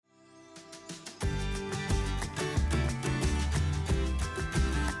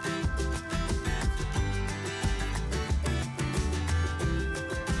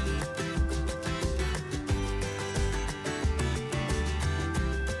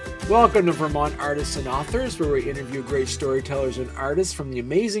Welcome to Vermont Artists and Authors, where we interview great storytellers and artists from the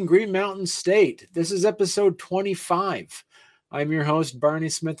amazing Green Mountain State. This is episode 25. I'm your host, Barney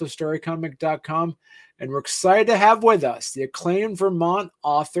Smith of StoryComic.com, and we're excited to have with us the acclaimed Vermont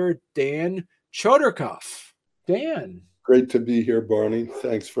author, Dan Chodorkoff. Dan. Great to be here, Barney.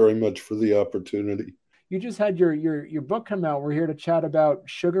 Thanks very much for the opportunity. You just had your book come out. We're here to chat about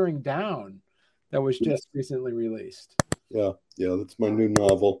Sugaring Down that was just recently released. Yeah, that's my new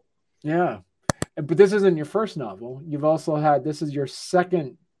novel. Yeah, but this isn't your first novel. You've also had, this is your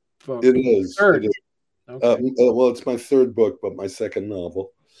second book. It is. Third. It is. Okay. Well, it's my third book, but my second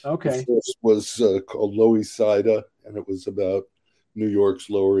novel. Okay. The first was called Lower East Side, and it was about New York's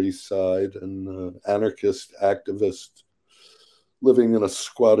Lower East Side and anarchist activist living in a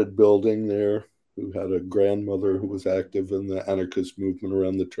squatted building there who had a grandmother who was active in the anarchist movement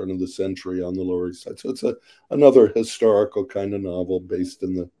around the turn of the century on the Lower East Side. So it's another historical kind of novel based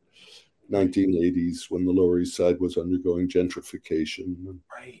in the 1980s when the Lower East Side was undergoing gentrification.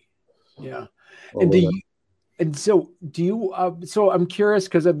 Right. Yeah. So I'm curious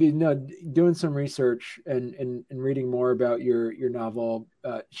because I've been doing some research and reading more about your novel,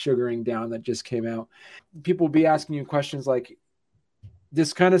 Sugaring Down, that just came out. People will be asking you questions like,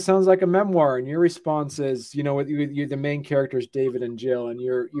 this kind of sounds like a memoir, and your response is, you're the main characters, David and Jill, and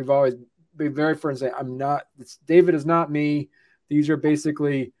you've always been very firm saying, David is not me. These are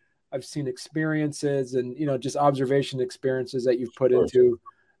basically, I've seen experiences and, just observation experiences that you've put into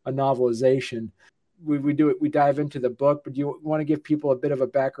a novelization. We dive into the book, but do you want to give people a bit of a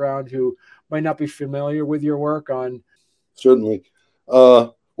background who might not be familiar with your work on? Certainly.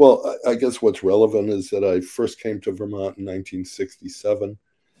 Well, I guess what's relevant is that I first came to Vermont in 1967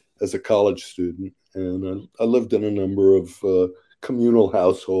 as a college student, and I lived in a number of communal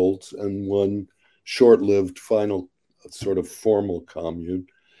households and one short-lived final sort of formal commune.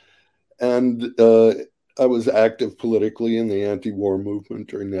 And I was active politically in the anti-war movement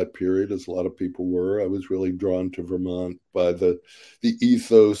during that period, as a lot of people were. I was really drawn to Vermont by the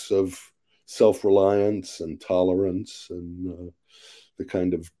ethos of self-reliance and tolerance and the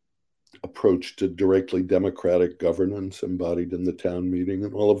kind of approach to directly democratic governance embodied in the town meeting,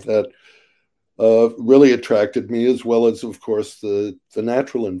 and all of that really attracted me, as well as, of course, the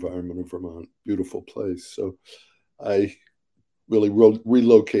natural environment of Vermont. Beautiful place. So I really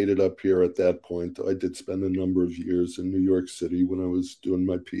relocated up here at that point. I did spend a number of years in New York City when I was doing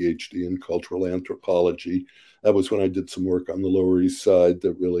my PhD in cultural anthropology. That was when I did some work on the Lower East Side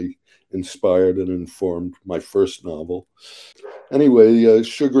that really inspired and informed my first novel. Anyway,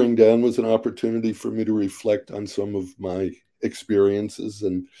 Sugaring Down was an opportunity for me to reflect on some of my experiences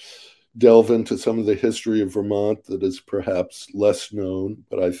and delve into some of the history of Vermont that is perhaps less known,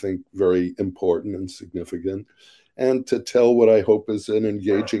 but I think very important and significant, and to tell what I hope is an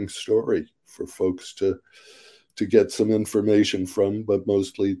engaging story for folks to get some information from, but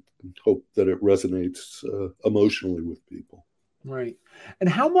mostly hope that it resonates emotionally with people. Right. And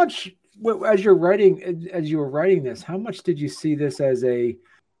how much, as you were writing this, how much did you see this as a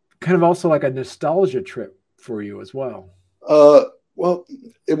kind of also like a nostalgia trip for you as well? Well,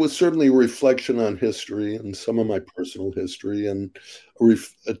 it was certainly a reflection on history and some of my personal history, and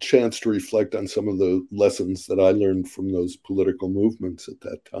a chance to reflect on some of the lessons that I learned from those political movements at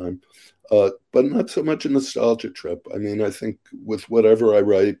that time. But not so much a nostalgia trip. I mean, I think with whatever I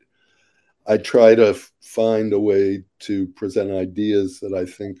write, I try to find a way to present ideas that I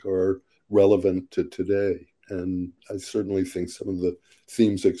think are relevant to today. And I certainly think some of the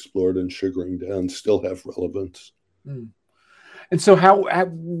themes explored in Sugaring Down still have relevance. Mm. And so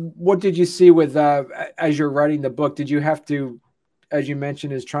what did you see with, as you're writing the book, did you have to, as you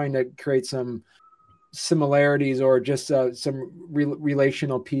mentioned, is trying to create some similarities or just some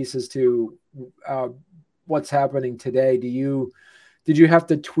relational pieces to what's happening today? Did you have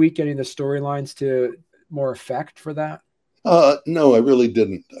to tweak any of the storylines to more effect for that? No, I really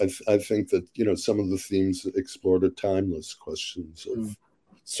didn't. I think that, some of the themes that explored are timeless questions of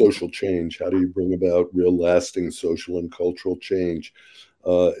social change. How do you bring about real lasting social and cultural change?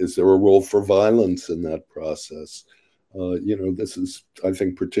 Is there a role for violence in that process? This is, I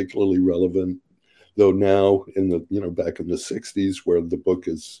think, particularly relevant, though now in the, back in the 60s where the book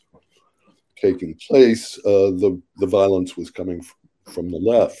is taking place, the violence was coming from the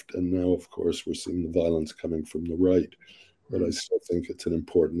left. And now, of course, we're seeing the violence coming from the right. But I still think it's an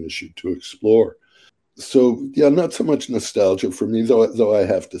important issue to explore. So, yeah, not so much nostalgia for me, though I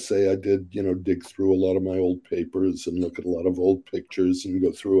have to say I did, dig through a lot of my old papers and look at a lot of old pictures and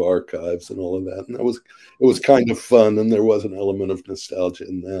go through archives and all of that. And it was kind of fun, and there was an element of nostalgia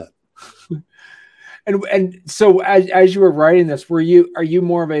in that. And so as you were writing this, are you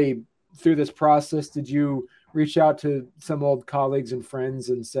more of a, through this process, did you reach out to some old colleagues and friends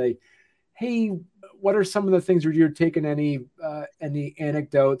and say, hey, what are some of the things where you're taking any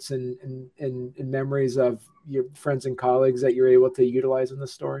anecdotes and memories of your friends and colleagues that you're able to utilize in the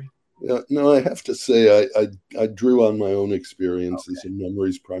story? Yeah, no, I have to say I drew on my own experiences and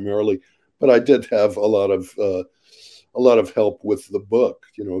memories primarily, but I did have a lot of help with the book.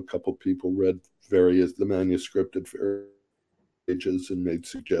 You know, a couple people read the manuscript at various pages and made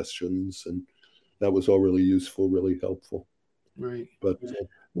suggestions, and that was all really useful, really helpful. Right. But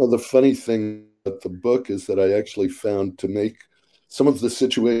well, the funny thing about the book is that I actually found, to make some of the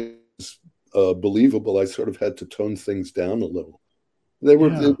situations believable, I sort of had to tone things down a little. They were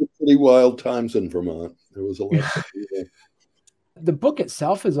pretty wild times in Vermont. There was a lot. The book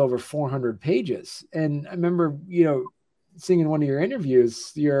itself is over 400 pages. And I remember, seeing in one of your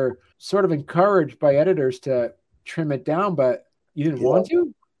interviews, you're sort of encouraged by editors to trim it down, but you didn't want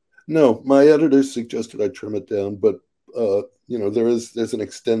to? No, my editors suggested I trim it down, but there's an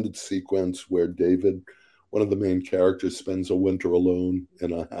extended sequence where David, one of the main characters, spends a winter alone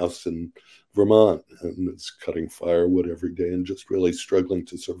in a house in Vermont and is cutting firewood every day and just really struggling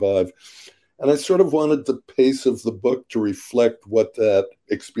to survive. And I sort of wanted the pace of the book to reflect what that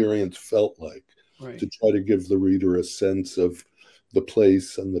experience felt like, to try to give the reader a sense of the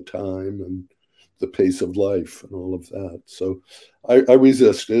place and the time and the pace of life and all of that. So I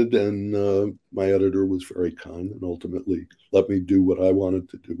resisted, and my editor was very kind and ultimately let me do what I wanted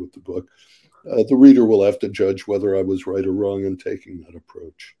to do with the book. The reader will have to judge whether I was right or wrong in taking that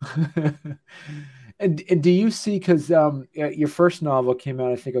approach. And do you see, because your first novel came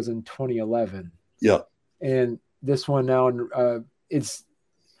out, I think it was in 2011. Yeah. And this one now,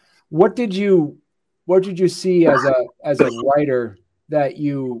 what did you see as a writer that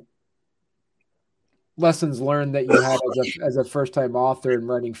lessons learned that you had as a first time author and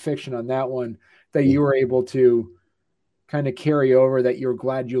writing fiction on that one that you were able to kind of carry over, that you're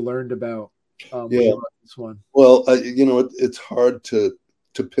glad you learned about when you wrote this one? Well, it's hard to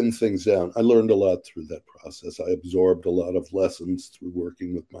pin things down. I learned a lot through that process. I absorbed a lot of lessons through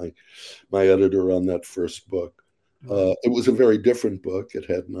working with my editor on that first book. It was a very different book. It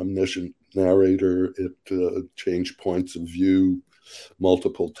had an omniscient narrator. It changed points of view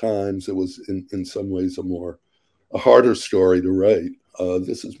multiple times. It was in some ways a harder story to write.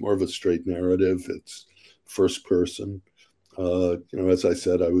 This is more of a straight narrative. It's first person. As I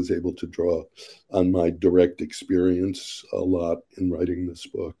said, I was able to draw on my direct experience a lot in writing this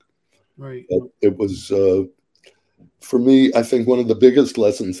book. Right. But it was, for me, I think one of the biggest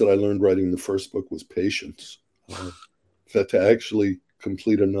lessons that I learned writing the first book was patience. That to actually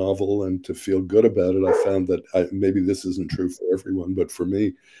complete a novel and to feel good about it, I found that maybe this isn't true for everyone, but for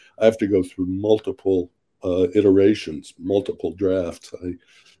me, I have to go through multiple iterations, multiple drafts.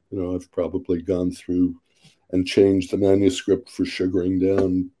 I've probably gone through and changed the manuscript for sugaring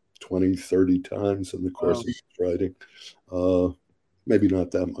down 20, 30 times in the course of writing. Maybe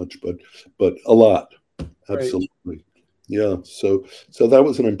not that much, but a lot. Absolutely. Right. Yeah. So that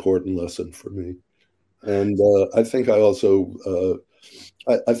was an important lesson for me. And I think I also,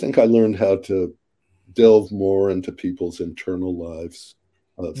 I think I learned how to delve more into people's internal lives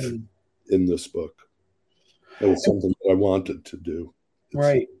in this book. It was something that I wanted to do.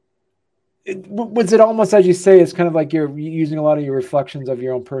 Right. Was it almost, as you say, it's kind of like you're using a lot of your reflections of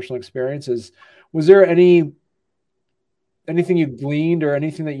your own personal experiences? Was there anything you gleaned or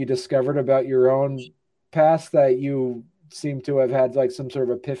anything that you discovered about your own past that you seem to have had like some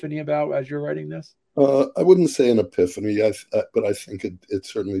sort of epiphany about as you're writing this? I wouldn't say an epiphany, but I think it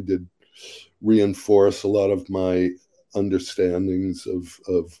certainly did reinforce a lot of my understandings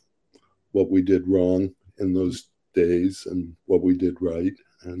of what we did wrong in those days and what we did right.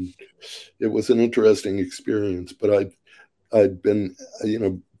 And it was an interesting experience. But I'd been,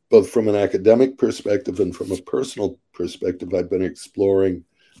 both from an academic perspective and from a personal perspective, I'd been exploring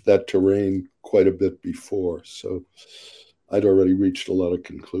that terrain quite a bit before. So I'd already reached a lot of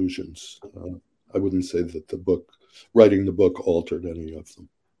conclusions. I wouldn't say that writing the book altered any of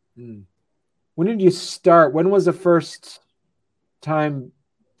them. When did you start? When was the first time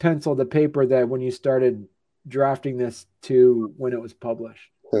pencil to paper that when you started drafting this to when it was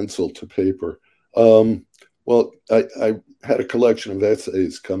published? Pencil to paper. Well, I had a collection of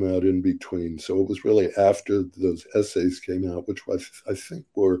essays come out in between. So it was really after those essays came out, which I think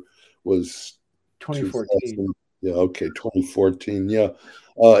was 2014. Yeah, okay, 2014. Yeah.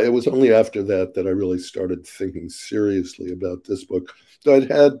 It was only after that I really started thinking seriously about this book. So I'd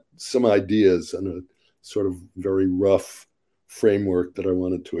had some ideas and a sort of very rough framework that I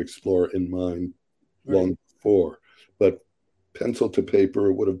wanted to explore in mind long before. But pencil to paper,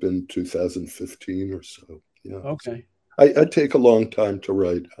 it would have been 2015 or so. Yeah. Okay. I take a long time to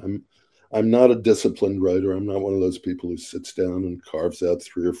write. I'm not a disciplined writer. I'm not one of those people who sits down and carves out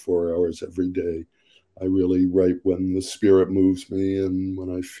 3 or 4 hours every day. I really write when the spirit moves me and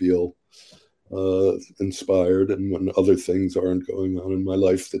when I feel inspired and when other things aren't going on in my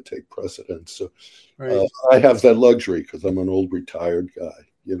life that take precedence. So I have that luxury because I'm an old retired guy.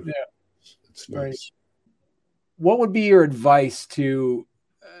 You know, it's nice. Right. What would be your advice to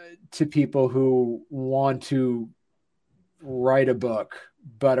people who want to write a book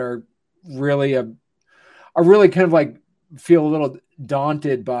but are really kind of like feel a little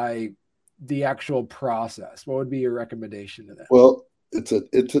daunted by the actual process? What would be your recommendation to them? Well,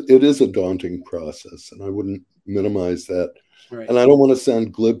 it is a daunting process, and I wouldn't minimize that. Right. And I don't want to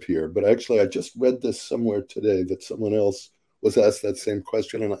sound glib here, but actually, I just read this somewhere today that someone else was asked that same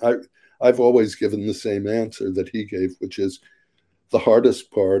question, and I've always given the same answer that he gave, which is the hardest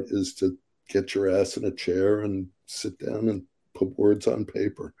part is to get your ass in a chair and sit down and put words on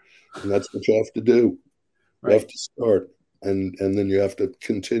paper, and that's what you have to do. You have to start, and then you have to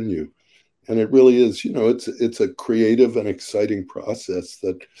continue. And it really is, you know, it's a creative and exciting process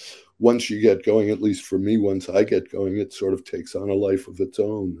that once you get going, at least for me, once I get going, it sort of takes on a life of its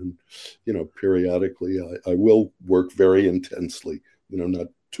own. And, you know, periodically I will work very intensely, you know, not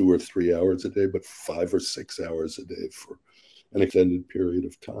 2 or 3 hours a day, but 5 or 6 hours a day for an extended period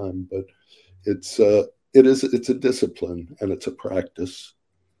of time. But it's a discipline and it's a practice.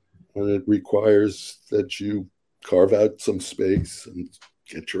 And it requires that you carve out some space and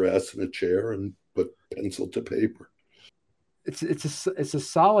get your ass in a chair and put pencil to paper. It's a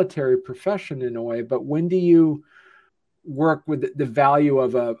solitary profession in a way, but when do you work with the value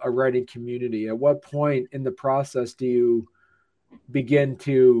of a writing community? At what point in the process do you begin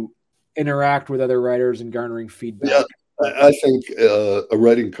to interact with other writers and garnering feedback? Yeah, I think a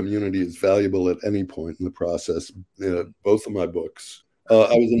writing community is valuable at any point in the process. Both of my books. I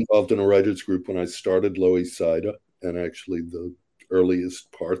was involved in a writers group when I started Loisaida, and actually the earliest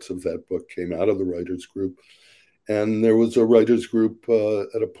parts of that book came out of the writers group. And there was a writers group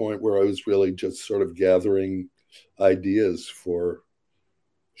at a point where I was really just sort of gathering ideas for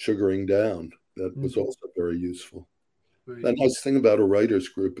sugaring down. That was also very useful. Right. The nice thing about a writers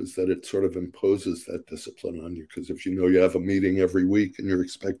group is that it sort of imposes that discipline on you, because if you know you have a meeting every week and you're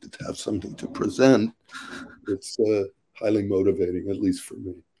expected to have something to present, it's highly motivating, at least for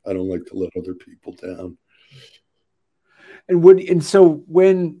me. I don't like to let other people down. And so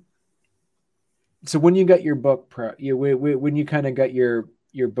when you got your book when you kind of got your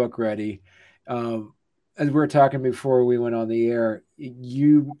book ready, as we were talking before we went on the air,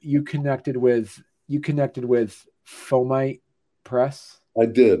 you connected with Fomite Press. I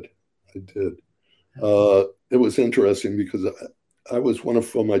did. It was interesting because I was one of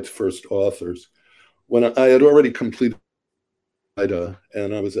Fomite's first authors when I had already completed Ida,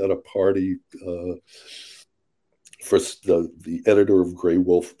 and I was at a party for the editor of Grey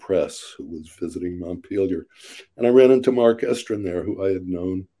Wolf Press, who was visiting Montpelier. And I ran into Mark Estrin there, who I had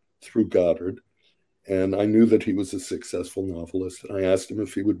known through Goddard. And I knew that he was a successful novelist. And I asked him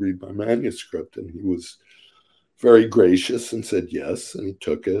if he would read my manuscript. And he was very gracious and said yes. And he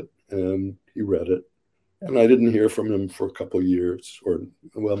took it and he read it. And I didn't hear from him for a couple of years, or,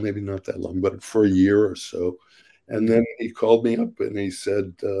 well, maybe not that long, but for a year or so. And then he called me up and he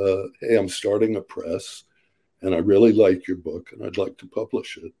said, hey, I'm starting a press. And I really like your book, and I'd like to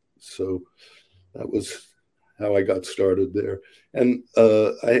publish it. So that was how I got started there. And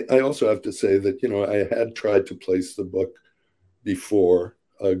I also have to say that, you know, I had tried to place the book before,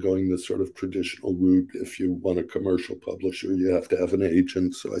 going the sort of traditional route. If you want a commercial publisher, you have to have an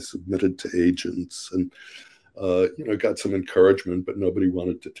agent. So I submitted to agents and, you know, got some encouragement, but nobody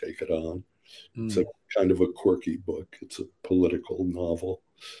wanted to take it on. It's a kind of a quirky book. It's a political novel.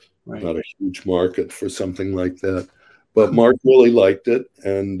 Right. Not a huge market for something like that. But Mark really liked it,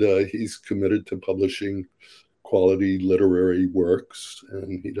 and he's committed to publishing quality literary works,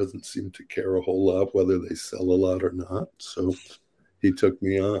 and he doesn't seem to care a whole lot whether they sell a lot or not. So he took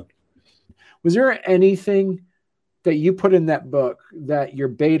me on. Was there anything that you put in that book that your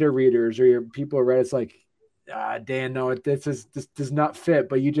beta readers or your people who read it's like, Dan, no, this does not fit,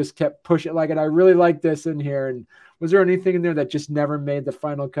 but you just kept pushing like it. I really like this in here. And was there anything in there that just never made the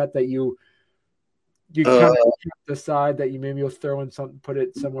final cut that you kind of decide that you maybe you'll throw in something, put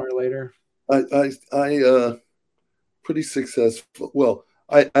it somewhere later? I pretty successful. Well,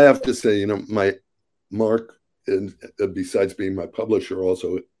 I have to say, you know, my Mark, and besides being my publisher,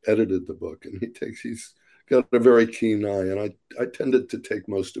 also edited the book, and he's got a very keen eye, and I tended to take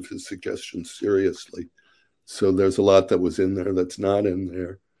most of his suggestions seriously. So there's a lot that was in there that's not in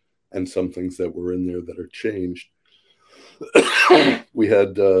there, and some things that were in there that are changed. We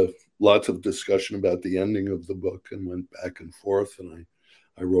had lots of discussion about the ending of the book and went back and forth, and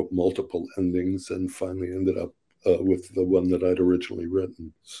I wrote multiple endings and finally ended up with the one that I'd originally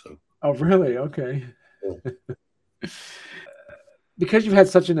written. So. Oh, really? Okay. Yeah. Because you've had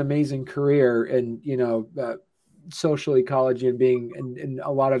such an amazing career in, social ecology and being in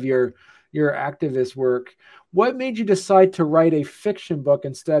a lot of your activist work, what made you decide to write a fiction book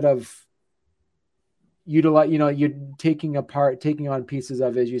instead of you're taking on pieces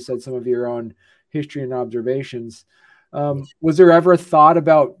of, as you said, some of your own history and observations? Was there ever a thought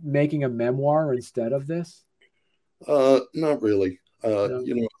about making a memoir instead of this? Not really.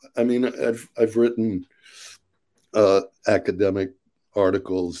 No. I mean, I've written academic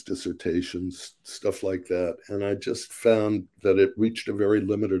articles, dissertations, stuff like that, and I just found that it reached a very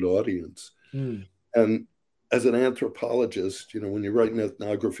limited audience. And as an anthropologist, when you write an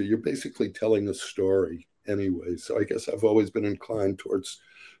ethnography, you're basically telling a story anyway. So I guess I've always been inclined towards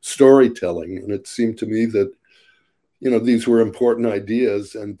storytelling, and it seemed to me that these were important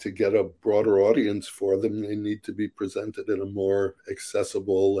ideas, and to get a broader audience for them, they need to be presented in a more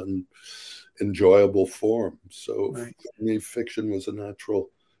accessible and enjoyable form. So Right. For me, fiction was a natural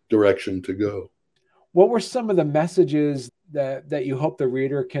direction to go. What were some of the messages that you hope the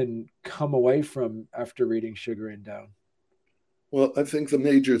reader can come away from after reading Sugaring Down? Well, I think the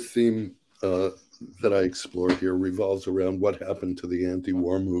major theme that I explored here revolves around what happened to the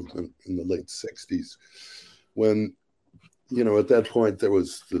anti-war movement in the late 60s, when at that point, there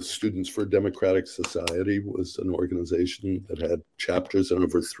was the Students for Democratic Society was an organization that had chapters in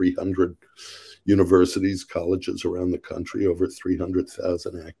over 300 universities, colleges around the country, over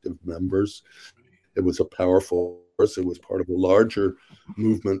 300,000 active members. It was a powerful force. It was part of a larger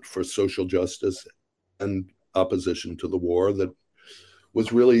movement for social justice and opposition to the war that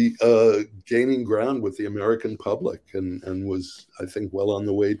was really gaining ground with the American public and was, I think, well on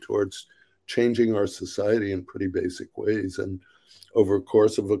the way towards changing our society in pretty basic ways. And over a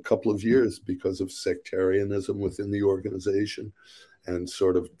course of a couple of years, because of sectarianism within the organization and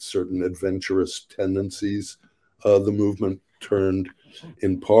sort of certain adventurous tendencies, the movement turned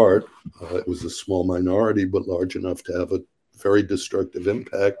in part, it was a small minority, but large enough to have a very destructive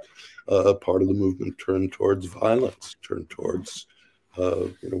impact. Part of the movement turned towards violence, turned towards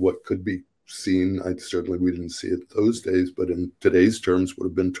what could be seen, we didn't see it those days, but in today's terms would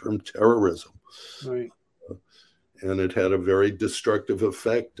have been termed terrorism. Right. And it had a very destructive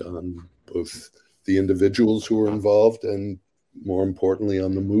effect on both the individuals who were involved and, more importantly,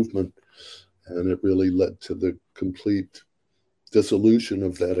 on the movement. And it really led to the complete dissolution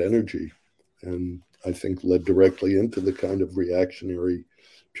of that energy, and I think led directly into the kind of reactionary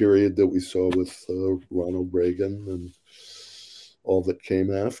period that we saw with Ronald Reagan and all that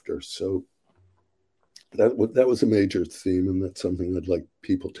came after. So that was a major theme, and that's something I'd like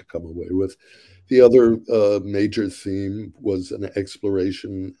people to come away with. The other major theme was an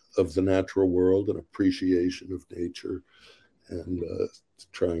exploration of the natural world, an appreciation of nature, and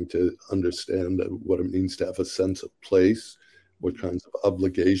trying to understand what it means to have a sense of place, what kinds of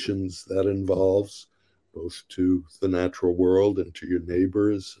obligations that involves, both to the natural world and to your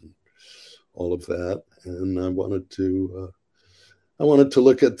neighbors and all of that. And I wanted to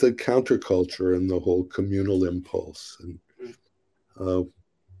look at the counterculture and the whole communal impulse and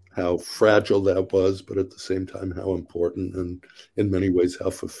how fragile that was, but at the same time, how important and in many ways, how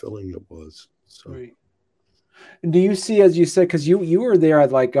fulfilling it was. So. Right. And do you see, as you said, because you were there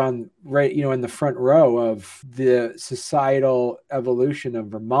in the front row of the societal evolution of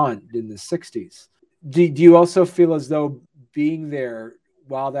Vermont in the 60s. Do you also feel as though being there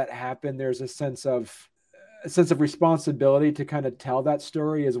while that happened, there's a sense of responsibility to kind of tell that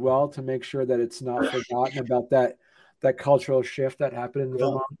story as well, to make sure that it's not forgotten about that cultural shift that happened in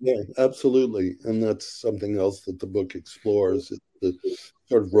Vermont? Yeah, absolutely. And that's something else that the book explores, the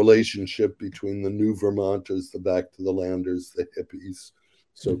sort of relationship between the new Vermonters, the back to the landers, the hippies,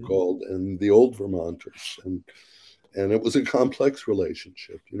 so-called, and the old Vermonters. And it was a complex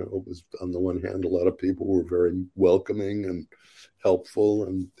relationship. It was, on the one hand, a lot of people were very welcoming and helpful,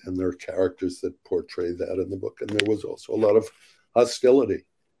 and there are characters that portray that in the book. And there was also a lot of hostility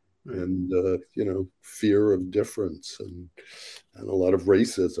and fear of difference and a lot of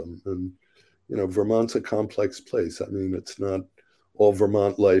racism. And Vermont's a complex place. I mean, it's not all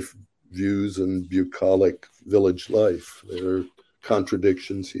Vermont life views and bucolic village life. There are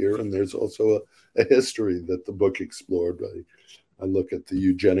contradictions here, and there's also a history that the book explored. I look at the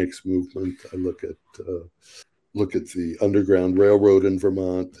eugenics movement. I look at the Underground Railroad in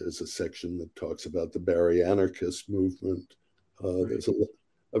Vermont. There's a section that talks about the Barry anarchist movement. There's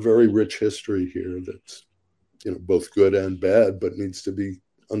a very rich history here that's, both good and bad, but needs to be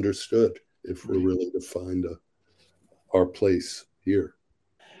understood if we're really to find our place here.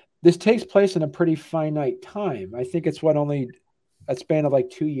 This takes place in a pretty finite time. I think it's only a span of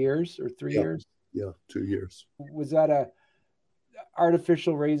like 2 years or 3 years. Yeah, 2 years. Was that a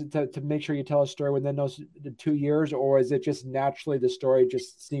artificial reason to make sure you tell a story within those 2 years, or is it just naturally the story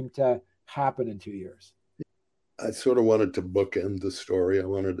just seemed to happen in 2 years? I sort of wanted to bookend the story. I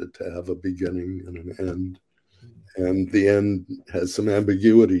wanted it to have a beginning and an end. And the end has some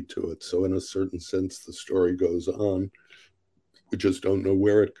ambiguity to it. So in a certain sense, the story goes on. We just don't know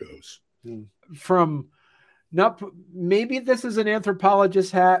where it goes. Maybe this is an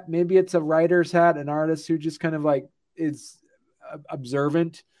anthropologist's hat. Maybe it's a writer's hat, an artist who just kind of like is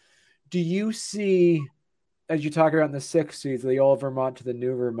observant. Do you see, as you talk about in the 60s, the old Vermont to the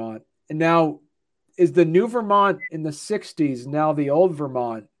new Vermont, and now is the new Vermont in the 60s now the old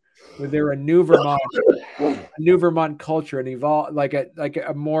Vermont? Was there a new Vermont culture and evolve like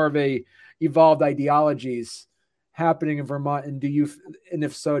a more of a evolved ideologies happening in Vermont? And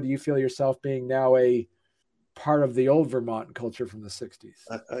if so, do you feel yourself being now a part of the old Vermont culture from the 60s?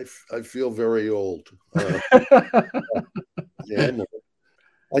 I feel very old. Yeah,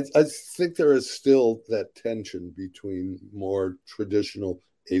 I think there is still that tension between more traditional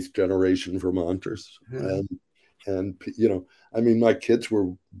 8th generation Vermonters and my kids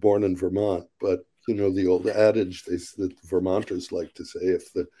were born in Vermont, but the old adage that Vermonters like to say,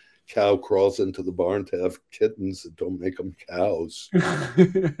 if the cow crawls into the barn to have kittens, it don't make them cows.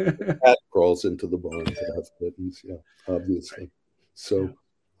 The cat crawls into the barn to have kittens, obviously. So,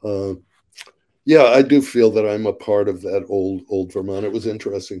 I do feel that I'm a part of that old Vermont. It was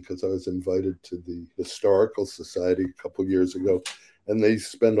interesting because I was invited to the Historical Society a couple of years ago, and they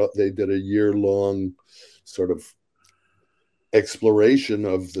did a year-long sort of exploration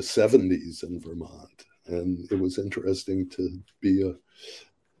of the 70s in Vermont. And it was interesting to be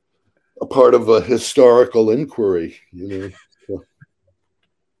a part of a historical inquiry,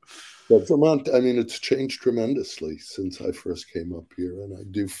 But Vermont, it's changed tremendously since I first came up here. And I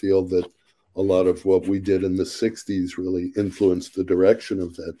do feel that a lot of what we did in the 60s really influenced the direction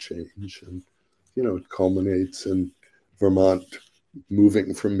of that change. And, it culminates in Vermont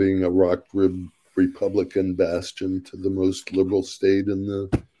moving from being a rock-ribbed Republican bastion to the most liberal state in the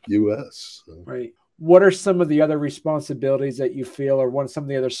U.S. So. Right. What are some of the other responsibilities that you feel, or some of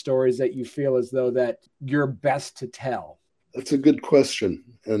the other stories that you feel as though that you're best to tell? That's a good question.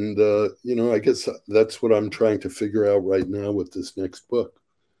 And, I guess that's what I'm trying to figure out right now with this next book,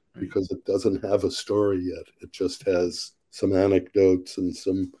 because it doesn't have a story yet. It just has some anecdotes and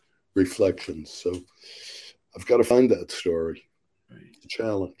some reflections. So I've got to find that story. It's a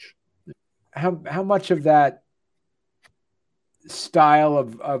challenge. How much of that style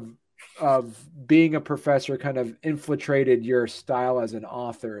of being a professor kind of infiltrated your style as an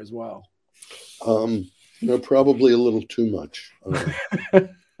author as well? Probably a little too much.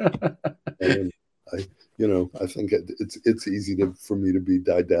 And I think it's easy for me to be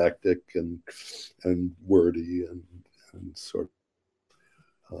didactic and wordy and sort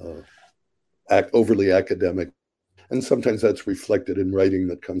of overly academic. And sometimes that's reflected in writing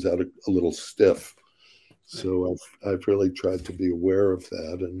that comes out a little stiff. So I've really tried to be aware of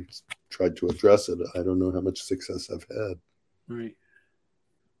that and tried to address it. I don't know how much success I've had. Right.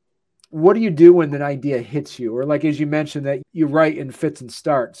 What do you do when an idea hits you? Or like, as you mentioned, that you write in fits and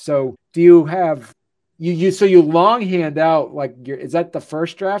starts. So do you have, so you longhand out, like, is that the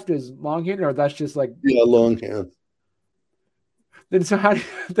first draft is longhand, or that's just like? Yeah, longhand. Then so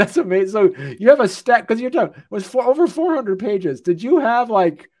that's amazing. So you have a stack, because you're talking, it was over 400 pages. Did you have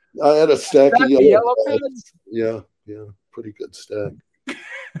like? I had a stack of yellow pads. Yeah, pretty good stack.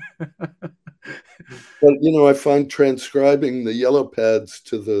 But I find transcribing the yellow pads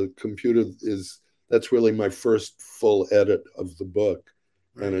to the computer that's really my first full edit of the book,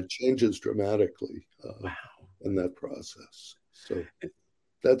 and it changes dramatically in that process. So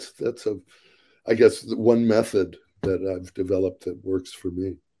that's I guess one method that I've developed that works for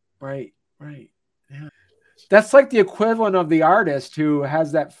me. Right. Yeah. That's like the equivalent of the artist who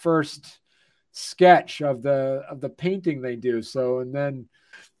has that first sketch of the painting they do. So, and then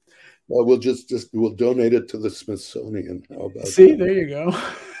we'll we'll donate it to the Smithsonian. How about that? There you go.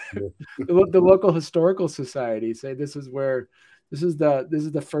 The local historical society say this is the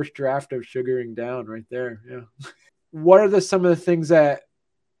first draft of Sugaring Down right there. Yeah. What are some of the things that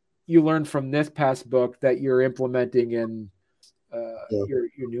you learned from this past book that you're implementing in Yeah.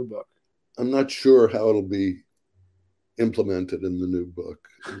 your new book? I'm not sure how it'll be implemented in the new book.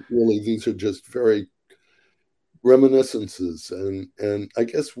 Really, these are just very reminiscences, and I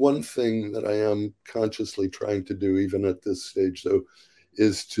guess one thing that I am consciously trying to do, even at this stage, though,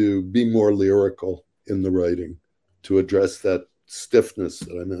 is to be more lyrical in the writing, to address that stiffness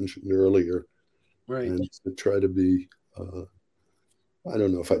that I mentioned earlier, Right. and to try to be, I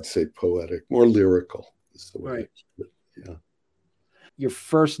don't know if I'd say poetic, more lyrical is the way. Right. Yeah. Your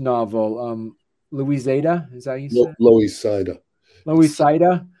first novel, Louisada, is that how you said? Loisaida.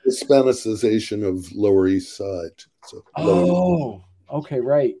 Louisada? The Spanicization of Lower East Side. So okay,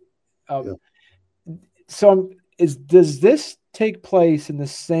 right. Yeah. So does this take place in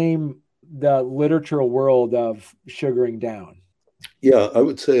the literal world of Sugaring Down? Yeah, I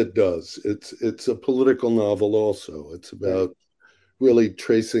would say it does. It's a political novel also. It's about really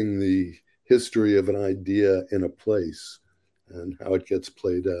tracing the history of an idea in a place and how it gets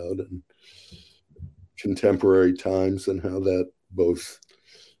played out in contemporary times, and how that both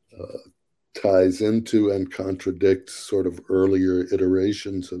ties into and contradicts sort of earlier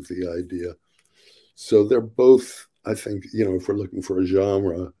iterations of the idea. So they're both, I think, if we're looking for a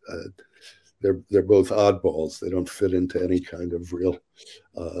genre, they're both oddballs. They don't fit into any kind of real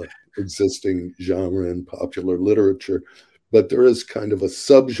existing genre in popular literature. But there is kind of a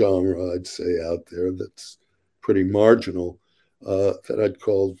subgenre, I'd say, out there that's pretty marginal, that I'd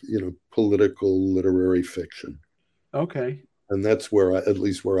call, political literary fiction. Okay. And that's at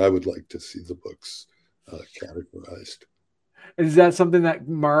least where I would like to see the books categorized. Is that something that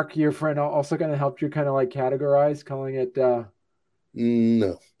Mark, your friend, also kind of helped you kind of like categorize, calling it?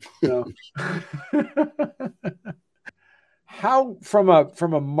 No. No. How, from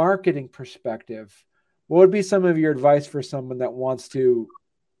a marketing perspective, what would be some of your advice for someone that wants to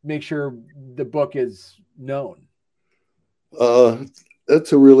make sure the book is known?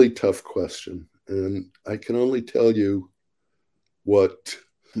 That's a really tough question, and I can only tell you what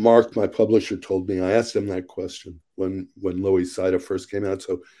Mark, my publisher, told me. I asked him that question when Loisaida first came out.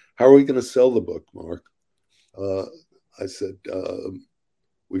 So, how are we going to sell the book, Mark? I said,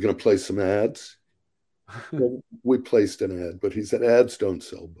 we're going to play some ads. Well, we placed an ad, but he said ads don't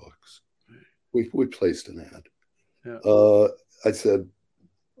sell books. We placed an ad. Yeah. I said,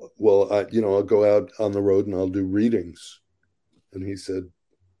 well, I'll go out on the road and I'll do readings. And he said,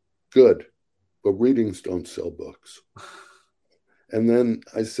 good, but readings don't sell books. And then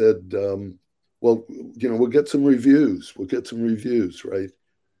I said, well, we'll get some reviews. We'll get some reviews, right? He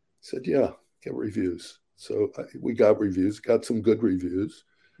said, yeah, get reviews. So we got reviews, got some good reviews.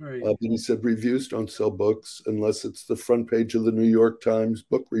 Right. But he said, reviews don't sell books unless it's the front page of the New York Times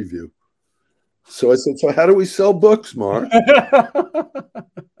book review. So I said, so how do we sell books, Mark? He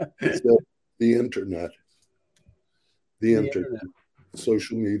said, the internet. The internet.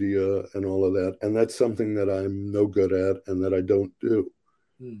 Social media and all of that. And that's something that I'm no good at and that I don't do.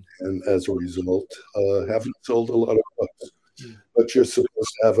 And as a result, haven't sold a lot of books. But you're supposed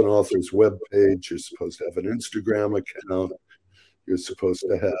to have an author's webpage. You're supposed to have an Instagram account. You're supposed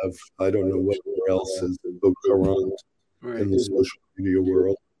to have, I don't know what else is around in the social media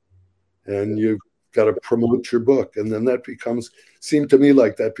world. And you've got to promote your book. And then that seemed to me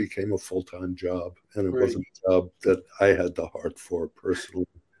like that became a full-time job. And it wasn't a job that I had the heart for personally.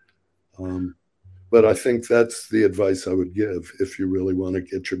 But I think that's the advice I would give. If you really want to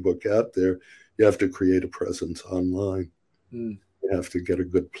get your book out there, you have to create a presence online. You have to get a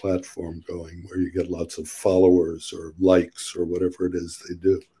good platform going where you get lots of followers or likes or whatever it is they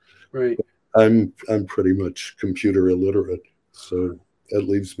do. Right. I'm pretty much computer illiterate, so that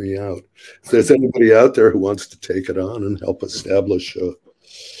leaves me out. If there's anybody out there who wants to take it on and help establish a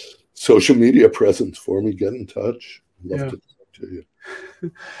social media presence for me, get in touch. I'd love to talk to you.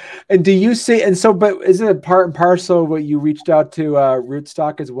 And do you see, and so, but isn't it part and parcel what you reached out to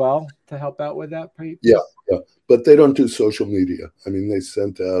Rootstock as well to help out with that? Yeah. But they don't do social media. I mean, they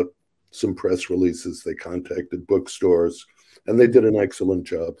sent out some press releases. They contacted bookstores, and they did an excellent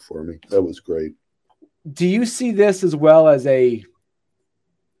job for me. That was great. Do you see this as well as a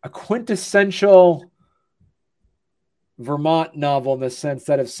quintessential Vermont novel, in the sense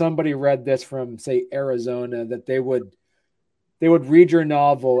that if somebody read this from, say, Arizona, that they would read your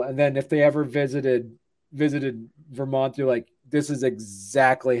novel, and then if they ever visited Vermont, they're like, this is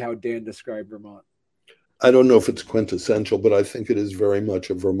exactly how Dan described Vermont? I don't know if it's quintessential, but I think it is very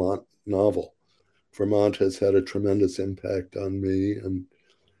much a Vermont novel. Vermont has had a tremendous impact on me, and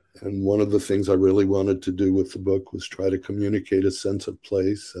one of the things I really wanted to do with the book was try to communicate a sense of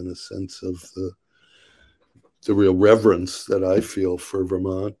place and a sense of the real reverence that I feel for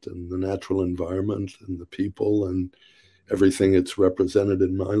Vermont and the natural environment and the people, and everything it's represented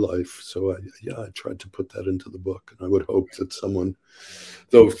in my life. So I tried to put that into the book, and I would hope that someone,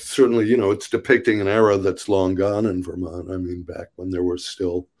 though certainly, you know, it's depicting an era that's long gone in Vermont. I mean, back when there were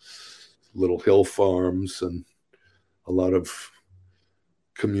still little hill farms and a lot of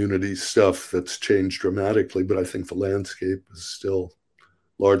community stuff that's changed dramatically, but I think the landscape is still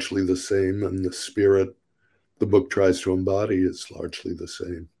largely the same, and the spirit the book tries to embody is largely the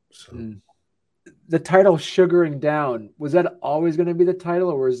same. So. The title Sugaring Down, was that always going to be the title,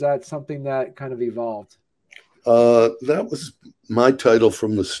 or was that something that kind of evolved? That was my title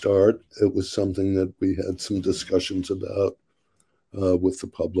from the start. It was something that we had some discussions about with the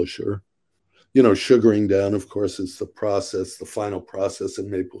publisher. You know, sugaring down, of course, is the process, the final process in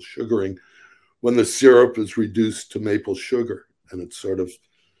maple sugaring, when the syrup is reduced to maple sugar, and it's sort of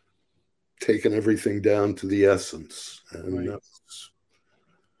taken everything down to the essence. And right. That's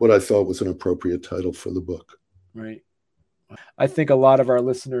what I thought was an appropriate title for the book. Right. I think a lot of our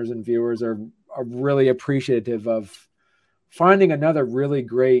listeners and viewers are really appreciative of finding another really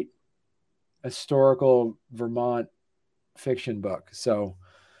great historical Vermont fiction book. So,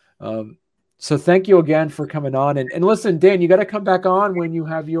 so thank you again for coming on. And listen, Dan, you got to come back on when you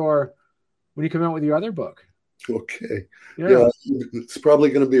come out with your other book. Okay. Yeah, it's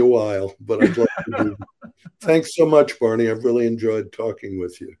probably going to be a while, but I'd love to do it. Thanks so much, Barney. I've really enjoyed talking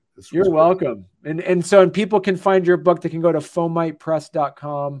with you. You're welcome. And people can find your book. They can go to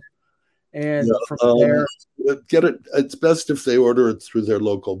fomitepress.com and from there get it. It's best if they order it through their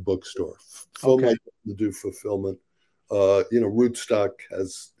local bookstore. Fomite doesn't do fulfillment. Rootstock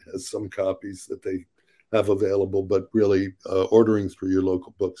has some copies that they have available, but really ordering through your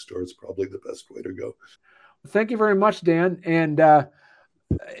local bookstore is probably the best way to go. Thank you very much, Dan. And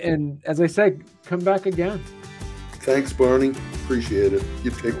as I said, come back again. Thanks, Barney. Appreciate it.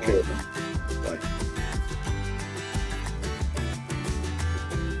 You take care. Bye.